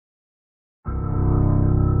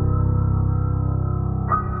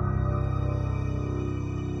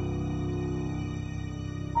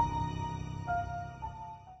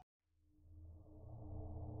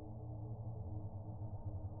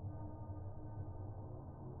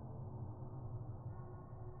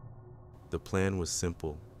The plan was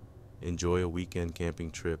simple: enjoy a weekend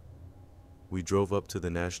camping trip. We drove up to the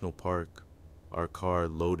national park, our car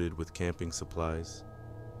loaded with camping supplies.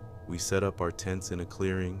 We set up our tents in a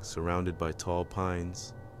clearing surrounded by tall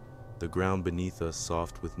pines, the ground beneath us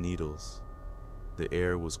soft with needles. The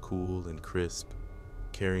air was cool and crisp,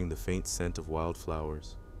 carrying the faint scent of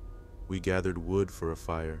wildflowers. We gathered wood for a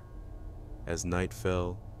fire. As night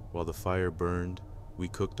fell, while the fire burned, we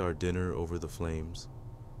cooked our dinner over the flames.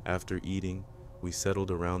 After eating, we settled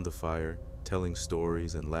around the fire, telling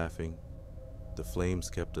stories and laughing. The flames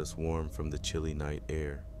kept us warm from the chilly night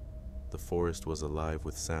air. The forest was alive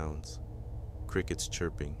with sounds: crickets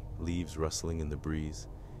chirping, leaves rustling in the breeze,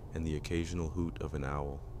 and the occasional hoot of an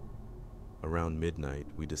owl. Around midnight,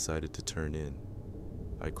 we decided to turn in.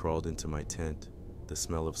 I crawled into my tent, the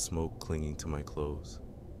smell of smoke clinging to my clothes.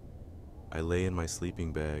 I lay in my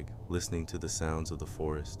sleeping bag, listening to the sounds of the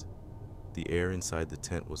forest. The air inside the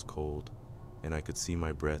tent was cold, and I could see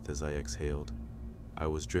my breath as I exhaled. I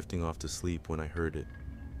was drifting off to sleep when I heard it.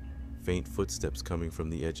 Faint footsteps coming from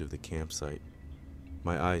the edge of the campsite.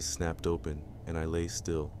 My eyes snapped open, and I lay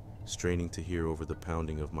still, straining to hear over the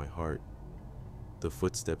pounding of my heart. The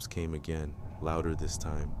footsteps came again, louder this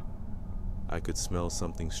time. I could smell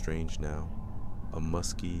something strange now, a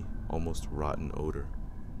musky, almost rotten odor.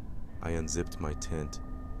 I unzipped my tent,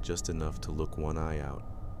 just enough to look one eye out.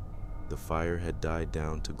 The fire had died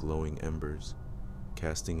down to glowing embers,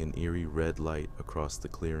 casting an eerie red light across the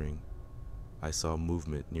clearing. I saw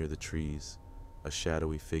movement near the trees, a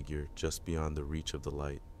shadowy figure just beyond the reach of the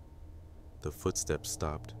light. The footsteps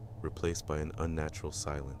stopped, replaced by an unnatural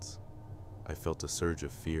silence. I felt a surge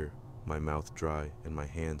of fear, my mouth dry and my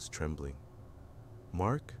hands trembling.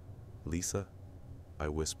 "Mark? Lisa?" I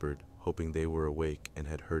whispered, hoping they were awake and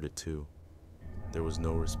had heard it too. There was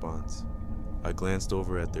no response. I glanced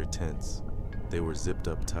over at their tents. They were zipped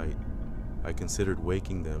up tight. I considered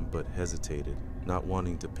waking them but hesitated, not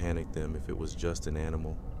wanting to panic them if it was just an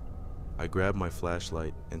animal. I grabbed my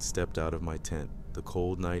flashlight and stepped out of my tent, the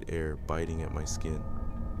cold night air biting at my skin.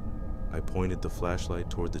 I pointed the flashlight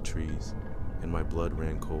toward the trees, and my blood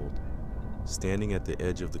ran cold. Standing at the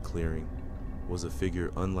edge of the clearing was a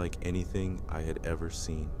figure unlike anything I had ever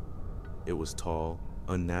seen. It was tall,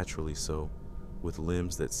 unnaturally so, with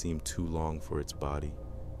limbs that seemed too long for its body.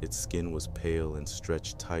 Its skin was pale and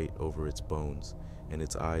stretched tight over its bones, and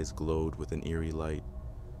its eyes glowed with an eerie light.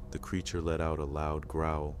 The creature let out a loud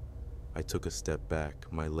growl. I took a step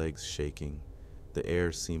back, my legs shaking. The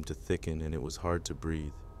air seemed to thicken and it was hard to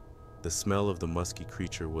breathe. The smell of the musky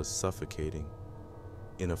creature was suffocating.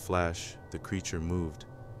 In a flash, the creature moved,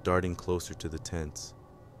 darting closer to the tents.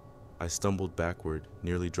 I stumbled backward,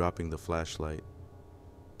 nearly dropping the flashlight.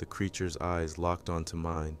 The creature's eyes locked onto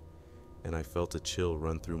mine, and I felt a chill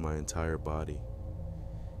run through my entire body.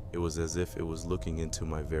 It was as if it was looking into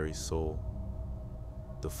my very soul.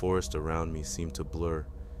 The forest around me seemed to blur,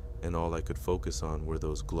 and all I could focus on were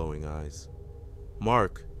those glowing eyes.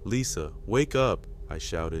 "Mark! Lisa! Wake up!" I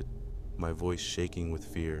shouted, my voice shaking with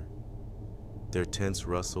fear. Their tents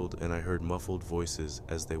rustled, and I heard muffled voices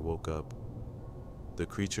as they woke up. The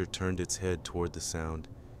creature turned its head toward the sound,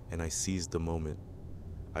 and I seized the moment.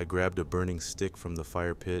 I grabbed a burning stick from the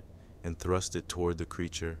fire pit and thrust it toward the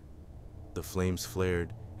creature. The flames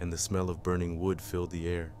flared, and the smell of burning wood filled the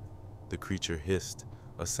air. The creature hissed,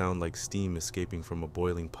 a sound like steam escaping from a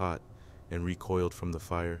boiling pot, and recoiled from the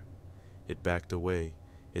fire. It backed away,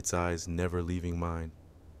 its eyes never leaving mine.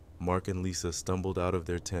 Mark and Lisa stumbled out of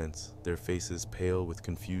their tents, their faces pale with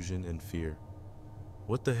confusion and fear.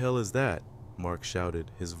 "What the hell is that?" Mark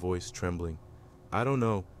shouted, his voice trembling. "I don't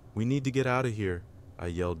know. We need to get out of here," I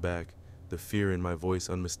yelled back, the fear in my voice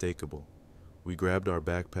unmistakable. We grabbed our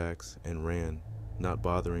backpacks and ran, not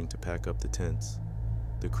bothering to pack up the tents.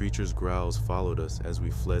 The creature's growls followed us as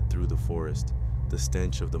we fled through the forest, the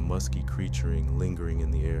stench of the musky creaturing lingering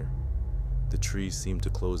in the air. The trees seemed to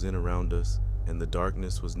close in around us, and the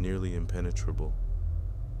darkness was nearly impenetrable.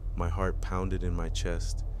 My heart pounded in my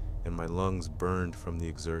chest, and my lungs burned from the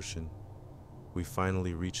exertion. We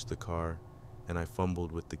finally reached the car, and I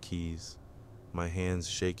fumbled with the keys, my hands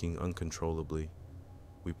shaking uncontrollably.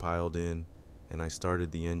 We piled in, and I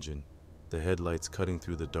started the engine, the headlights cutting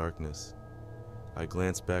through the darkness. I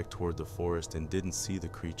glanced back toward the forest and didn't see the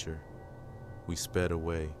creature. We sped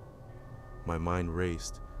away. My mind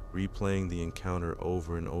raced, replaying the encounter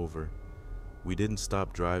over and over. We didn't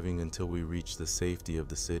stop driving until we reached the safety of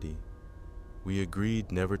the city. We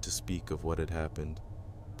agreed never to speak of what had happened,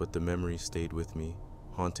 but the memory stayed with me,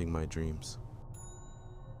 haunting my dreams.